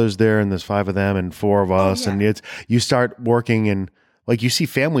my brother's there and there's 5 of them and 4 of us, and you start working and like you see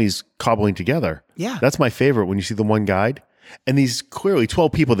families cobbling together. Yeah. That's my favorite when you see the one guide and these clearly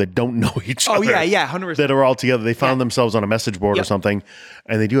 12 people that don't know each other. Oh, yeah, 100%. That are all together. They found themselves on a message board or something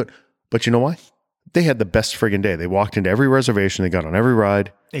and they do it. But you know what? They had the best friggin' day. They walked into every reservation. They got on every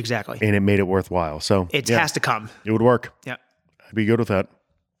ride. Exactly. And it made it worthwhile. So it has to come. It would work. Yeah. I'd be good with that.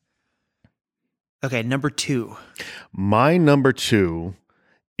 Okay, number 2. My number 2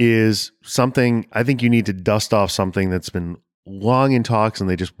 is something, I think you need to dust off something that's been long in talks and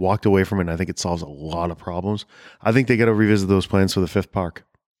they just walked away from it. And I think it solves a lot of problems. I think they got to revisit those plans for the 5th park.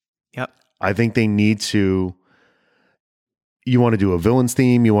 Yep. I think they need to, you want to do a villains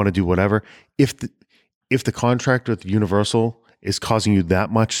theme, you want to do whatever. If the contract with Universal is causing you that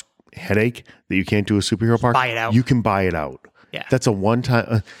much headache that you can't do a superhero park, buy it out. You can buy it out. Yeah. That's a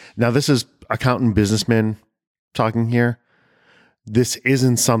one-time. Now, this is accountant businessman talking here. This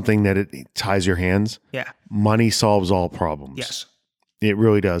isn't something that it ties your hands. Yeah. Money solves all problems. Yes. It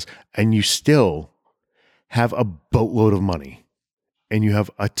really does. And you still have a boatload of money and you have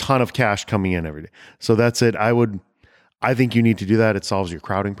a ton of cash coming in every day. So that's it. I think you need to do that. It solves your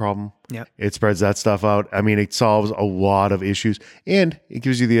crowding problem. Yep. It spreads that stuff out. I mean, it solves a lot of issues and it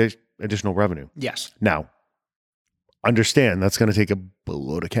gives you the additional revenue. Yes. Now, understand that's going to take a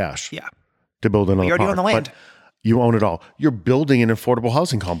boatload of cash. Yeah. To build another You already park. own the land. But you own it all. You're building an affordable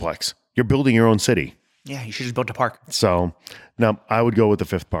housing complex. You're building your own city. Yeah, you should just build a park. So, now I would go with the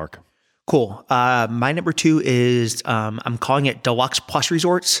 5th park. Cool. My number 2 is I'm calling it Deluxe Plus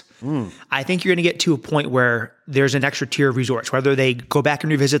Resorts. I think you're going to get to a point where there's an extra tier of resorts, whether they go back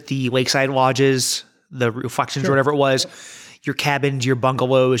and revisit the lakeside lodges, the Reflections or whatever it was, your cabins, your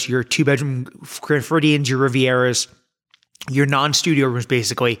bungalows, your 2-bedroom Grand Floridians, your Rivieras, your non-studio rooms,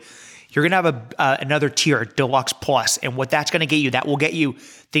 basically. You're going to have another tier, Deluxe Plus. And what that's going to get you, that will get you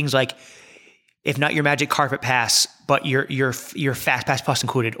things like, if not your Magic Carpet Pass, but your Fast Pass Plus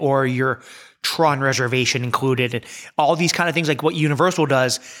included, or your Tron reservation included, and all these kind of things like what Universal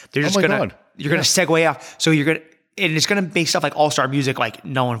does. They're just gonna segue off. So and it's gonna make stuff like All-Star Music like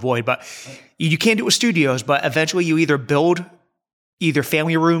null and void. But you can't do it with studios. But eventually, you either build either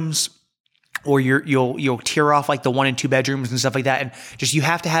family rooms, or you'll tier off like the 1 and 2 bedrooms and stuff like that, and just you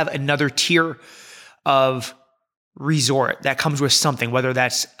have to have another tier of resort that comes with something, whether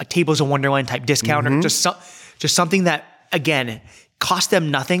that's a Tables of Wonderland type discount or just something that again costs them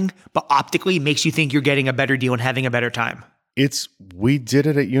nothing, but optically makes you think you're getting a better deal and having a better time. We did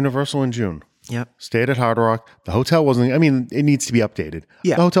it at Universal in June. Yep. Stayed at Hard Rock. The hotel wasn't. I mean, it needs to be updated.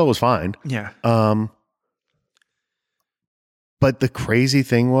 Yeah. The hotel was fine. Yeah. But the crazy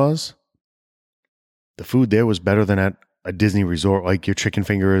thing was, the food there was better than at a Disney resort, like your chicken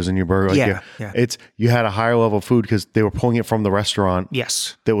fingers and your burger. Like you had a higher level of food because they were pulling it from the restaurant.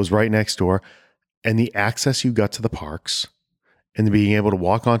 Yes. That was right next door. And the access you got to the parks and being able to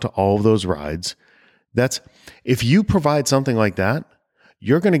walk onto all of those rides. If you provide something like that,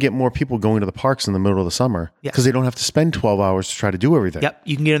 you're going to get more people going to the parks in the middle of the summer because they don't have to spend 12 hours to try to do everything. Yep.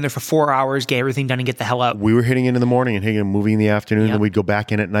 You can get in there for 4 hours, get everything done and get the hell out. We were hitting it in the morning and hitting a movie in the afternoon, and we'd go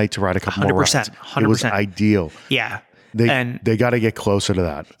back in at night to ride a couple more rides. 100%. It was ideal. Yeah. They got to get closer to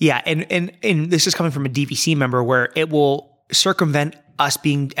that. Yeah. And this is coming from a DVC member where it will circumvent us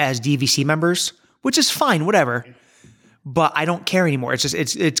being as DVC members, which is fine, whatever. But I don't care anymore. It's just,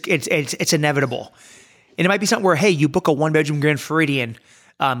 it's inevitable. And it might be something where, hey, you book a 1-bedroom Grand Floridian,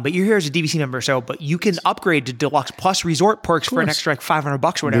 but you're here as a DVC member, but you can upgrade to Deluxe Plus Resort perks for an extra like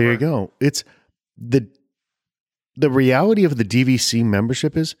 $500 or whatever. There you go. It's the reality of the DVC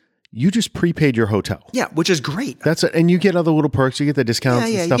membership is you just prepaid your hotel. Yeah, which is great. That's it. And you get other little perks. You get the discounts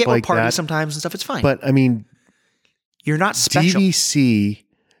and you stuff get like parties that. sometimes and stuff. It's fine. But I mean, you're not special. DVC,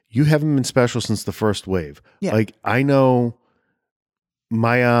 you haven't been special since the first wave. Yeah. Like I know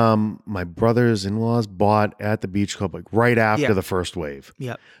my brothers-in-laws bought at the beach club like right after the first wave.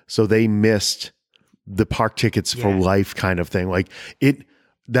 Yeah. So they missed the park tickets for life kind of thing. Like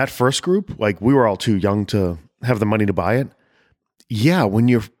that first group, like we were all too young to have the money to buy it. Yeah, when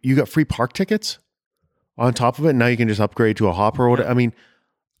you got free park tickets on top of it, now you can just upgrade to a hopper or whatever. I mean,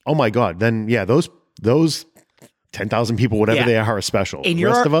 oh my God. Then those 10,000 people, whatever they are special. And the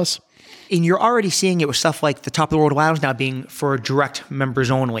rest of us. And you're already seeing it with stuff like the Top of the World Lounge now being for direct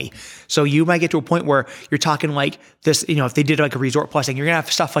members only. So you might get to a point where you're talking like this, if they did like a Resort Plus thing, you're going to have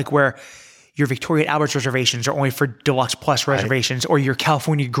stuff like where your Victoria and Albert's reservations are only for Deluxe Plus reservations or your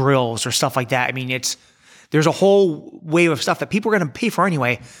California Grills or stuff like that. I mean, there's a whole wave of stuff that people are going to pay for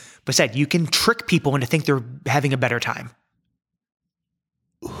anyway. But said, you can trick people into think they're having a better time.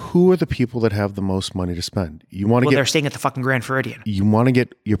 Who are the people that have the most money to spend? They're staying at the fucking Grand Floridian. You want to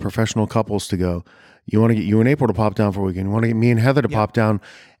get your professional couples to go. You want to get you and April to pop down for a weekend. You want to get me and Heather to pop down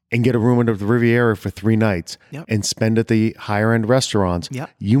and get a room at the Riviera for 3 nights and spend at the higher end restaurants. Yep.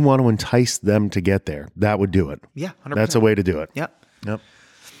 You want to entice them to get there. That would do it. Yeah, 100%. That's a way to do it. Yep. Yep.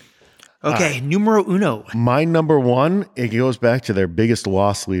 Okay, numero uno. My number one, it goes back to their biggest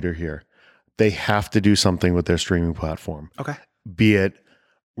loss leader here. They have to do something with their streaming platform. Okay. Be it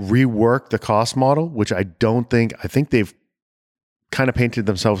rework the cost model, which I think they've kind of painted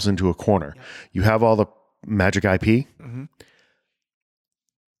themselves into a corner. Yeah. You have all the Magic IP. Mm-hmm.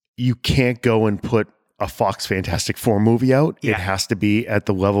 You can't go and put a Fox Fantastic Four movie out. Yeah. It has to be at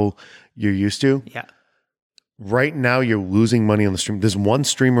the level you're used to. Yeah. Right now, you're losing money on the stream. There's one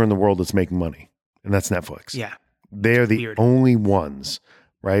streamer in the world that's making money, and that's Netflix. Yeah. They're the only ones,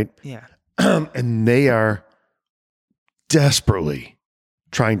 right? Yeah. And they are desperately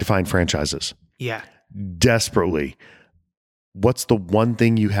trying to find franchises. Yeah. Desperately. What's the one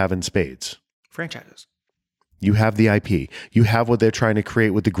thing you have in spades? Franchises. You have the IP. You have what they're trying to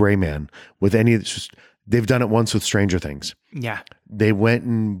create with the Gray Man, with they've done it once with Stranger Things. Yeah. They went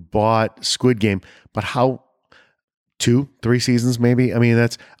and bought Squid Game, but how 2-3 seasons maybe? I mean,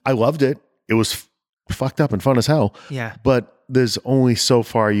 I loved it. It was fucked up and fun as hell. Yeah. But there's only so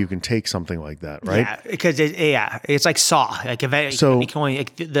far you can take something like that, right? Yeah, because it's like Saw. Like eventually,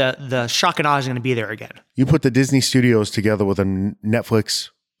 the shock and awe is going to be there again. You put the Disney Studios together with a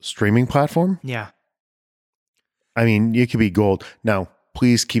Netflix streaming platform. Yeah. I mean, it could be gold. Now,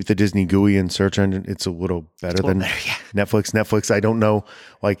 please keep the Disney GUI and search engine. It's a little better than Netflix. Netflix, I don't know,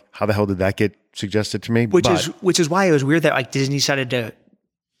 like how the hell did that get suggested to me? Which is why it was weird that like Disney decided to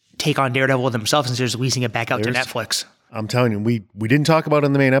take on Daredevil themselves instead of leasing it back out to Netflix. I'm telling you, we didn't talk about it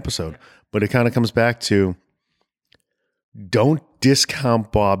in the main episode, but it kind of comes back to don't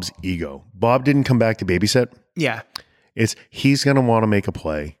discount Bob's ego. Bob didn't come back to babysit. Yeah. He's going to want to make a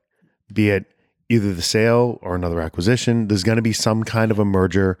play, be it either the sale or another acquisition. There's going to be some kind of a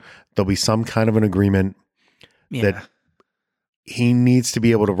merger. There'll be some kind of an agreement that he needs to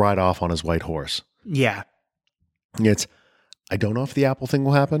be able to ride off on his white horse. Yeah. I don't know if the Apple thing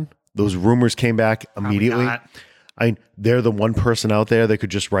will happen. Those rumors came back immediately. They're the one person out there that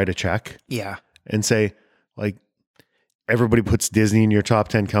could just write a check. Yeah. And say, like, everybody puts Disney in your top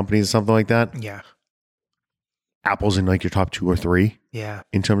 10 companies or something like that. Yeah. Apple's in like your top 2 or 3. Yeah.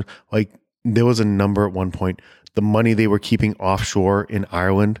 In terms, like, there was a number at one point, the money they were keeping offshore in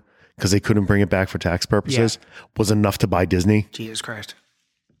Ireland because they couldn't bring it back for tax purposes was enough to buy Disney. Jesus Christ.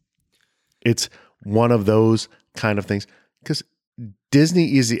 It's one of those kind of things. Because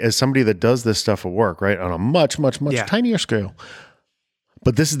Disney is, as somebody that does this stuff for work, right, on a much, much, much tinier scale.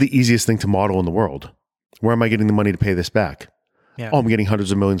 But this is the easiest thing to model in the world. Where am I getting the money to pay this back? Yeah. Oh, I'm getting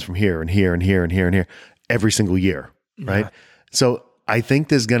hundreds of millions from here and here and here and here and here every single year, right? So I think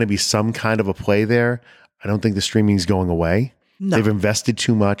there's going to be some kind of a play there. I don't think the streaming is going away. No. They've invested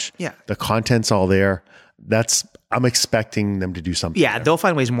too much. Yeah. The content's all there. I'm expecting them to do something. Yeah, they'll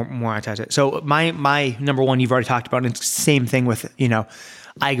find ways to monetize it. So my number one, you've already talked about, and it's the same thing with,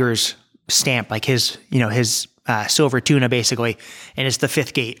 Iger's stamp, like his silver tuna basically, and it's the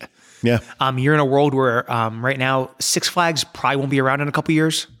fifth gate. Yeah. You're in a world where right now Six Flags probably won't be around in a couple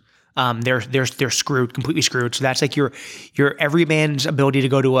years. They're screwed, completely screwed. So that's like your every man's ability to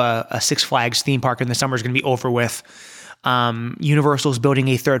go to a Six Flags theme park in the summer is going to be over with. Universal's building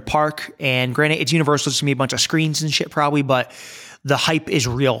a third park, and granted, it's Universal, it's gonna be a bunch of screens and shit probably, but the hype is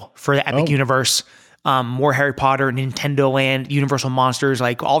real for the Epic universe. More Harry Potter, Nintendo Land, Universal Monsters,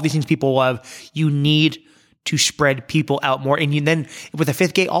 like all these things people love. You need to spread people out more. And then with the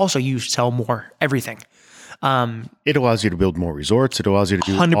fifth gate, also you sell more everything. It allows you to build more resorts. It allows you to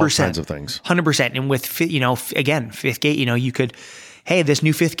do 100%, all kinds of things. 100%. And with, again, fifth gate, you could, hey, this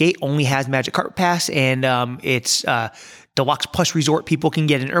new fifth gate only has Magic Carpet Pass, and it's Deluxe Plus Resort. People can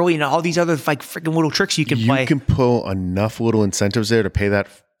get in early, and all these other like freaking little tricks you can play. You can pull enough little incentives there to pay that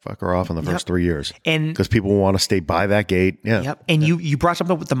fucker off in the first 3 years, and because people want to stay by that gate. Yeah. Yep. And you brought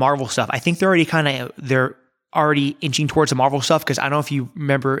something up with the Marvel stuff. I think they're already inching towards the Marvel stuff, because I don't know if you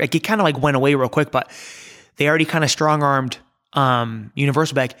remember, it kind of like went away real quick, but they already kind of strong-armed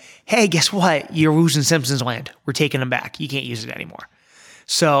Universal back. Hey, guess what? You're losing Simpsons Land. We're taking them back. You can't use it anymore.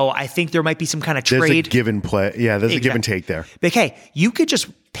 So I think there might be some kind of trade. There's a give and play. Yeah, there's a give and take there. Like, hey, you could just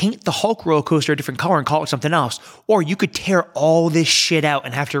paint the Hulk roller coaster a different color and call it something else, or you could tear all this shit out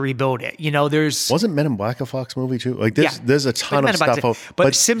and have to rebuild it. Wasn't Men in Black a Fox movie too? Like there's a ton of stuff.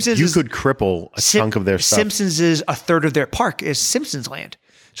 But Simpsons, you could cripple a chunk of their stuff. Simpsons is a third of their park is Simpsons Land.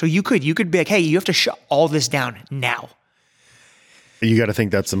 So you could be like, hey, you have to shut all this down now. You got to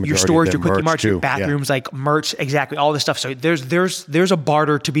think that's the majority your stores, of your quickie marts, your too. bathrooms, like merch, exactly, all this stuff. So there's a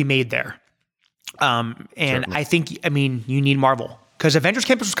barter to be made there. And certainly. I think, you need Marvel, because Avengers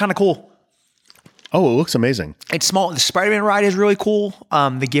Campus was kind of cool. Oh, it looks amazing. It's small. The Spider-Man ride is really cool.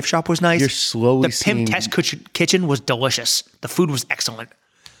 The gift shop was nice. You're slowly the Pimp Test Kitchen was delicious. The food was excellent.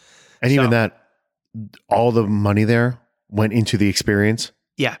 And even that, all the money there went into the experience.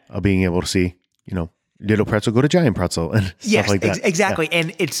 Yeah. Of being able to see, Little Pretzel go to Giant Pretzel and stuff like that. Exactly. Yeah.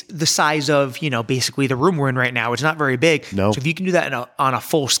 And it's the size of, basically the room we're in right now. It's not very big. No. So if you can do that on a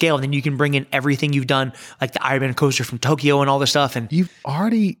full scale, then you can bring in everything you've done, like the Iron Man coaster from Tokyo and all this stuff. And you've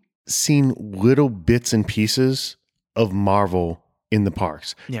already seen little bits and pieces of Marvel in the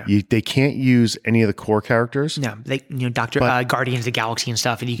parks. Yeah. They can't use any of the core characters. No, Guardians of the Galaxy and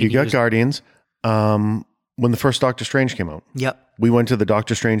stuff. And you got Guardians. When the first Doctor Strange came out. Yep. We went to the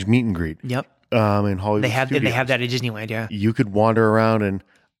Doctor Strange meet and greet. Yep. In Hollywood. They have that at Disneyland, yeah. You could wander around and,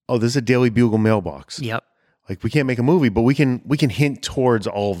 this is a Daily Bugle mailbox. Yep. Like, we can't make a movie, but we can hint towards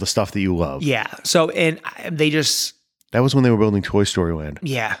all of the stuff that you love. Yeah. So, and they just... That was when they were building Toy Story Land.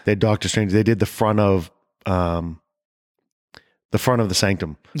 Yeah. They had Doctor Strange. They did the front of the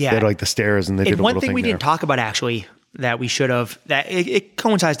Sanctum. Yeah. They had like the stairs, and they did a little thing. One thing we didn't talk about, actually, that we should have, that it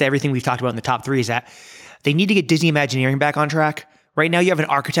coincides to everything we've talked about in the top three, is that they need to get Disney Imagineering back on track. Right now, you have an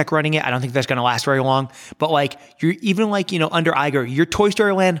architect running it. I don't think that's going to last very long. But you're even under Iger, your Toy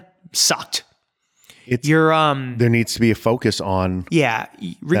Story Land sucked. There needs to be a focus on. Yeah,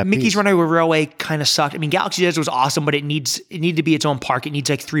 Mickey's Runaway Railway kind of sucked. Galaxy's Edge was awesome, but it needed to be its own park. It needs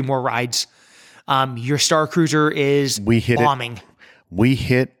 3 more rides. Your Star Cruiser is bombing. We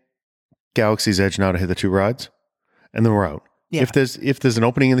hit Galaxy's Edge now to hit the 2 rides, and then we're out. Yeah. If there's an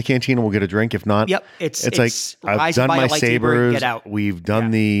opening in the cantina, we'll get a drink. If not, yep. It's like I've done my sabers. Get out. We've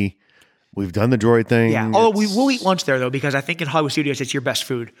done the droid thing. Yeah. Although we will eat lunch there though, because I think in Hollywood Studios it's your best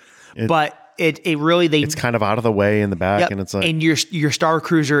food. But it really it's kind of out of the way in the back, and it's like, and your Star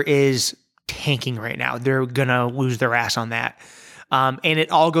Cruiser is tanking right now. They're gonna lose their ass on that. And it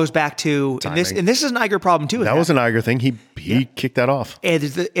all goes back to this is an Iger problem too. That was an Iger thing. He kicked that off.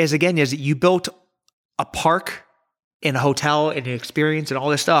 As you built a park and a hotel and an experience and all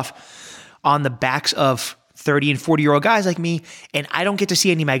this stuff on the backs of 30 and 40-year-old guys like me, and I don't get to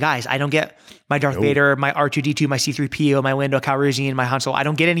see any of my guys. I don't get my Darth Vader, my R2-D2, my C-3PO, my Lando Calrissian, my Han Solo. I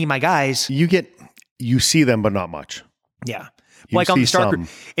don't get any of my guys. You see them, but not much. Yeah. Like on the Star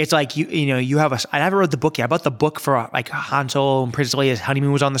Cruiser, it's like you have I never read the book yet. I bought the book for Han Solo and Princess Leia's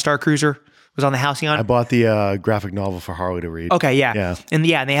honeymoon was on the Star Cruiser, was on the Halcyon. I bought the graphic novel for Harley to read. Okay, yeah. And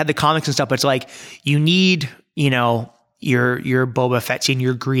they had the comics and stuff, but it's like you need, your Boba Fett's and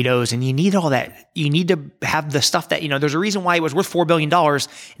your Greedos, and you need all that. You need to have the stuff that, there's a reason why it was worth $4 billion and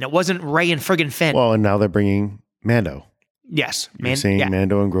it wasn't Rey and friggin' Finn. Well, and now they're bringing Mando. Yes. You're seeing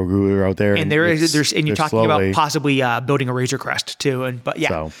Mando and Grogu are out there. And you're talking about possibly building a Razor Crest too.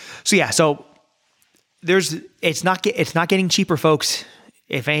 So it's not getting cheaper, folks.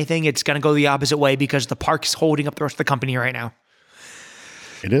 If anything, it's going to go the opposite way because the park's holding up the rest of the company right now.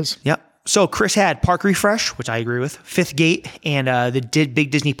 It is. Yep. So Chris had Park Refresh, which I agree with, Fifth Gate, and the big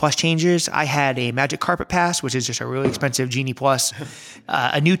Disney Plus changes. I had a Magic Carpet Pass, which is just a really expensive Genie Plus,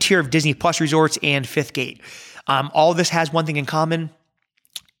 a new tier of Disney Plus resorts, and Fifth Gate. All this has one thing in common.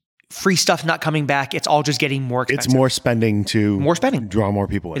 Free stuff's not coming back. It's all just getting more expensive. It's more spending draw more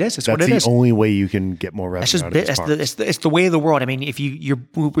people in. It is. It's what it is. That's the only way you can get more revenue out of this park. It's the way of the world. If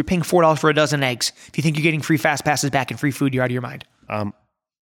we're paying $4 for a dozen eggs. If you think you're getting free fast passes back and free food, you're out of your mind.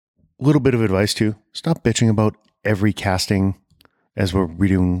 Little bit of advice too. Stop bitching about every casting as we're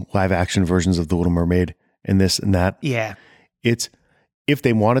redoing live action versions of The Little Mermaid and this and that. Yeah. It's if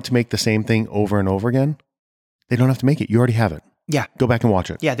they wanted to make the same thing over and over again, they don't have to make it. You already have it. Yeah. Go back and watch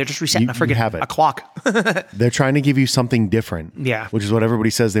it. Yeah. They're just resetting You have it. a clock. They're trying to give you something different. Yeah. Which is what everybody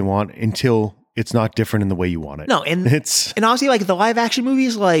says they want until it's not different in the way you want it. No, and it's honestly, like the live action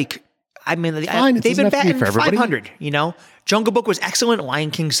movies, like I mean, fine. It they've doesn't been have to be batting for everybody. 500. You know, Jungle Book was excellent.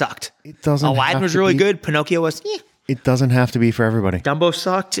 Lion King sucked. It doesn't. Aladdin have was to really be- good. Pinocchio was. It doesn't have to be for everybody. Dumbo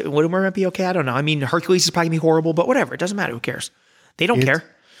sucked. Whitmore might be okay. I don't know. I mean, Hercules is probably gonna be horrible, but whatever. It doesn't matter. Who cares? They don't care.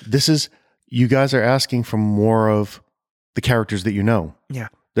 This is you guys are asking for more of the characters that you know. Yeah.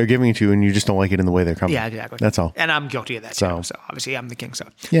 They're giving it to you, and you just don't like it in the way they're coming. Yeah, exactly. That's all. And I'm guilty of that too. So obviously, I'm the king. So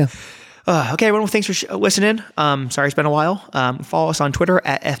Yeah. okay, everyone. Well, thanks for listening. Sorry it's been a while. Follow us on Twitter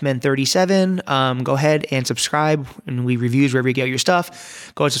at fmen37. Go ahead and subscribe, and we reviews wherever you get your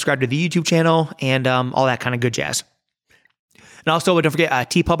stuff. Go and subscribe to the YouTube channel and all that kind of good jazz. And also, don't forget,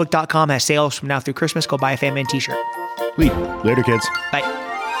 tpublic.com has sales from now through Christmas. Go buy a Fan Man t-shirt. Sweet. Later, kids. Bye.